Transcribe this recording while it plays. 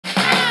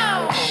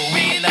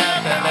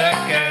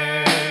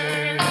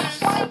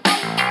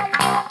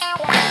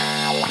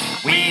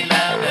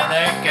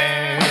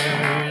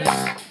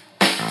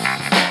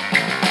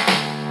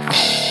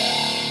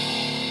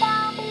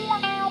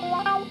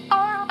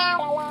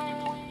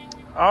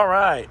All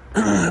right,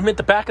 I'm at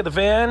the back of the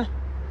van.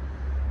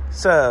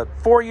 It's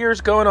 4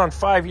 years going on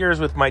 5 years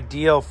with my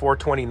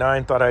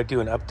DL429. Thought I'd do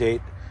an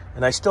update.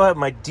 And I still have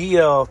my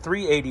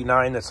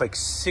DL329 that's like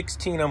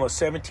 16, almost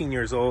 17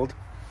 years old.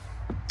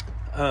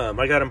 I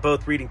got them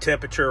both reading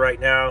temperature right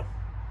now.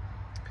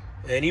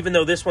 And even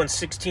though this one's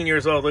 16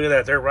 years old, look at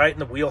that, they're right in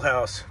the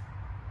wheelhouse.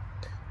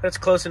 That's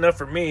close enough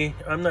for me.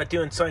 I'm not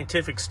doing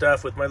scientific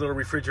stuff with my little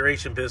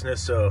refrigeration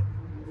business, so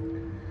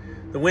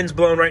the wind's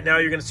blowing right now.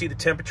 You're going to see the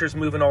temperatures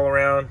moving all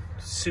around.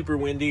 Super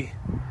windy.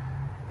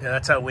 Yeah,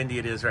 that's how windy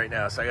it is right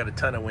now. So I got a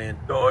ton of wind.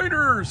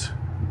 Niners!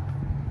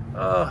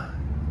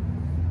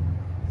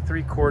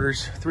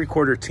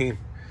 Three-quarter team.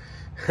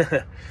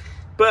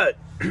 But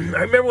I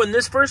remember when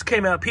this first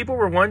came out, people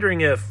were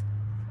wondering if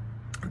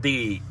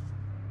the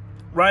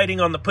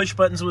writing on the push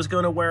buttons was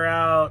going to wear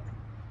out.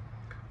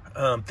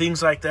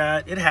 Things like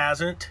that. It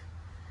hasn't.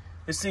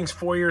 This thing's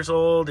 4 years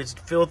old. It's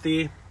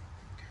filthy.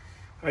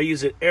 I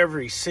use it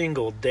every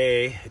single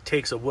day. It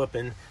takes a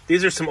whooping.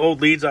 These are some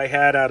old leads I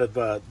had out of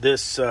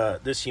this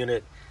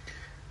unit.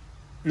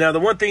 Now, the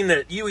one thing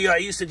that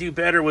UEI used to do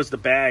better was the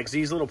bags.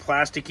 These little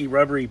plasticky,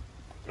 rubbery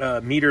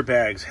meter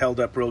bags held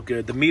up real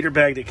good. The meter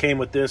bag that came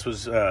with this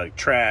was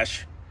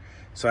trash,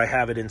 so I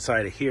have it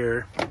inside of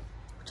here,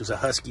 which is a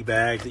Husky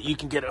bag that you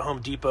can get at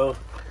Home Depot.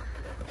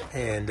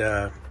 And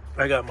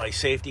I got my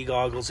safety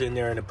goggles in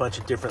there and a bunch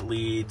of different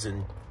leads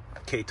and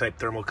K-type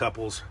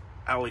thermocouples,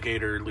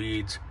 alligator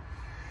leads.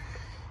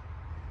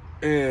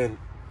 And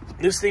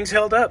this thing's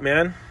held up,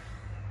 man.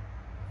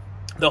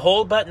 The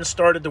hold button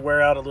started to wear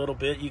out a little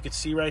bit. You could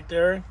see right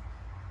there.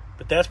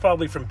 But that's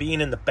probably from being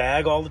in the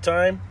bag all the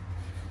time.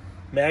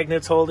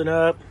 Magnets holding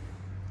up.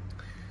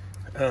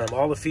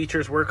 All the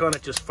features work on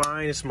it just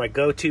fine. This is my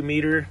go-to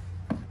meter.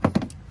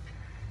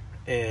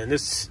 And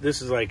this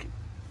is like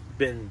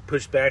been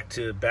pushed back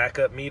to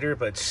backup meter,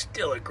 but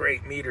still a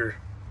great meter.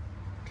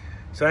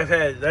 So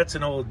that's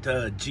an old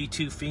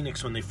G2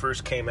 Phoenix when they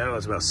first came out. It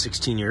was about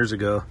 16 years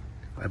ago.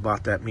 I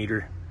bought that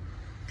meter.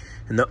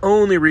 And the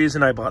only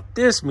reason I bought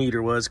this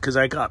meter was because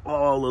I got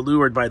all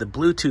allured by the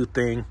Bluetooth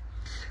thing,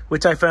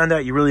 which I found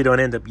out you really don't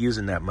end up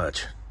using that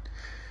much.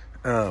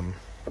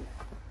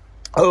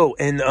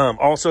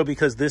 Also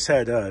because this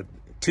had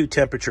 2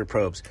 temperature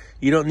probes.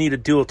 You don't need a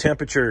dual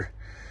temperature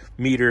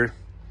meter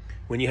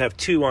when you have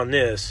 2 on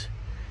this.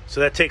 So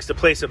that takes the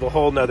place of a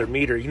whole nother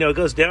meter. You know, it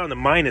goes down to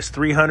minus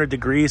 300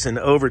 degrees and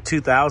over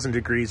 2,000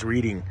 degrees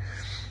reading.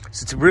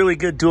 So it's a really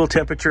good dual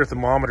temperature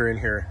thermometer in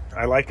here.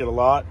 I like it a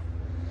lot.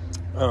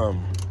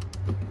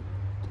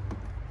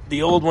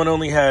 The old one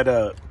only had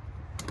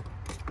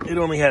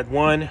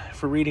one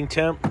for reading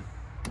temp.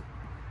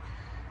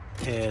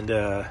 And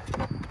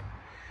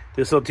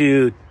this will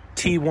do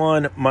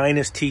T1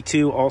 minus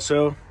T2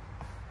 also.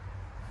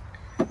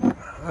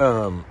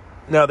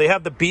 Now, they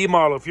have the B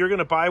model. If you're going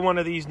to buy one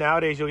of these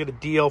nowadays, you'll get a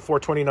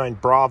DL429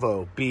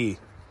 Bravo B.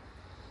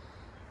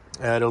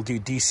 It'll do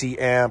DC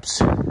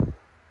amps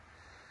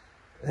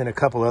and a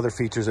couple other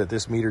features that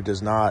this meter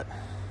does not.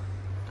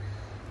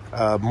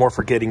 More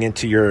for getting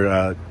into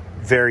your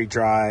vari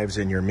drives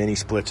and your mini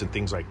splits and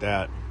things like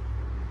that.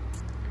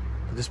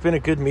 It's been a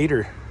good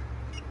meter.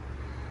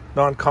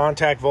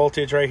 Non-contact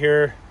voltage right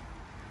here.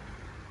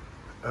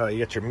 You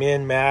got your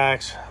min,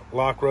 max,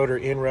 lock, rotor,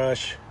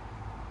 inrush.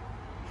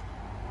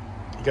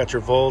 You got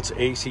your volts,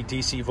 AC,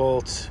 DC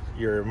volts,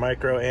 your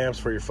microamps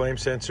for your flame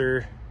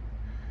sensor.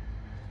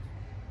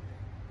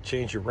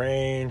 Change your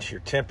range,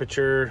 your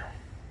temperature.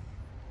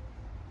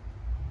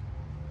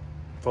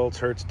 Volts,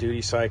 hertz,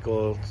 duty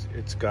cycle.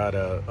 It's got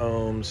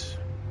ohms,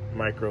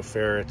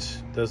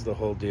 microfarads, does the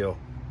whole deal.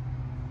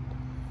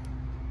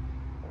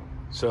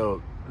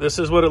 So this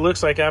is what it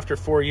looks like after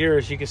 4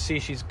 years. You can see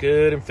she's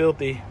good and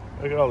filthy.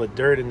 Look at all the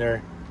dirt in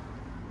there.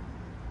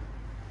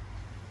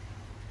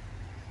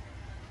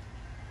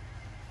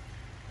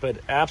 But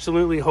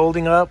absolutely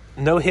holding up.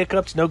 No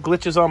hiccups, no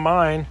glitches on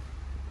mine.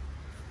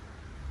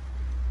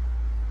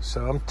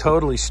 So I'm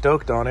totally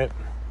stoked on it.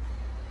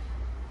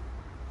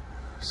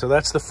 So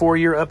that's the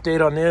 4-year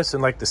update on this,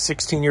 and like the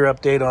 16-year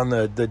update on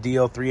the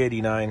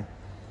DL389,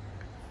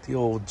 the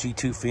old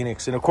G2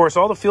 Phoenix. And of course,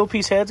 all the field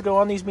piece heads go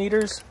on these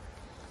meters.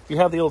 If you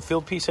have the old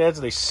field piece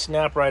heads, they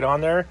snap right on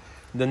there.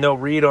 And then they'll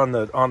read on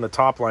the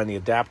top line, the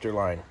adapter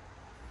line.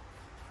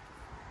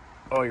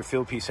 All your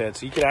field piece heads.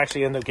 So you could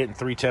actually end up getting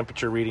 3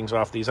 temperature readings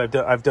off these. I've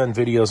done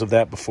videos of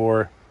that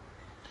before.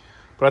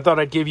 But I thought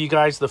I'd give you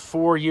guys the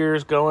 4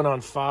 years going on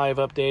 5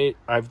 update.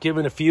 I've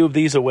given a few of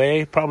these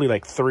away, probably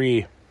like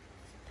 3. I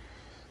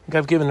think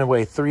I've given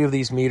away 3 of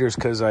these meters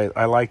because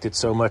I liked it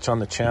so much on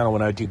the channel.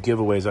 When I do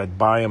giveaways, I'd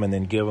buy them and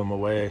then give them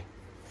away.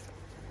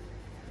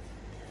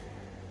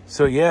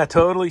 So yeah,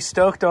 totally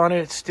stoked on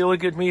it. Still a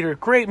good meter.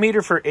 Great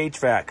meter for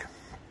HVAC.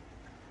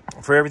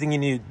 For everything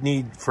you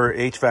need for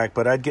HVAC.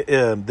 But I'd get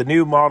the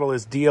new model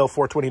is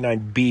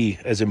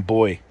DL429B, as in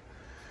boy.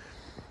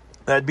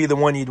 That'd be the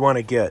one you'd want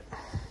to get.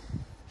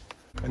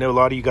 I know a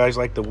lot of you guys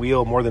like the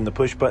wheel more than the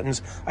push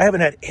buttons. I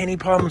haven't had any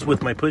problems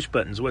with my push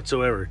buttons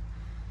whatsoever.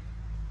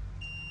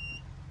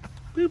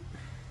 Boop.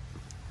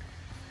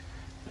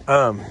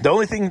 The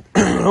only thing,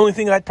 the only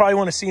thing I'd probably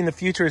want to see in the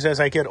future is as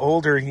I get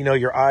older, you know,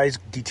 your eyes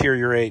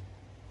deteriorate.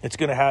 It's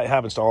going to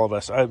happens to all of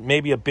us.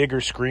 Maybe a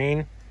bigger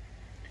screen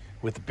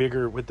with the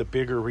bigger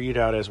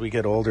readout as we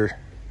get older.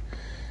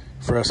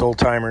 For us old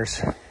timers,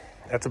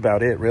 that's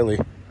about it, really.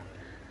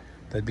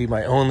 That'd be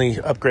my only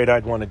upgrade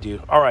I'd want to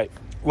do. All right,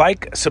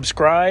 like,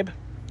 subscribe,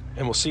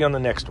 and we'll see you on the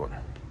next one.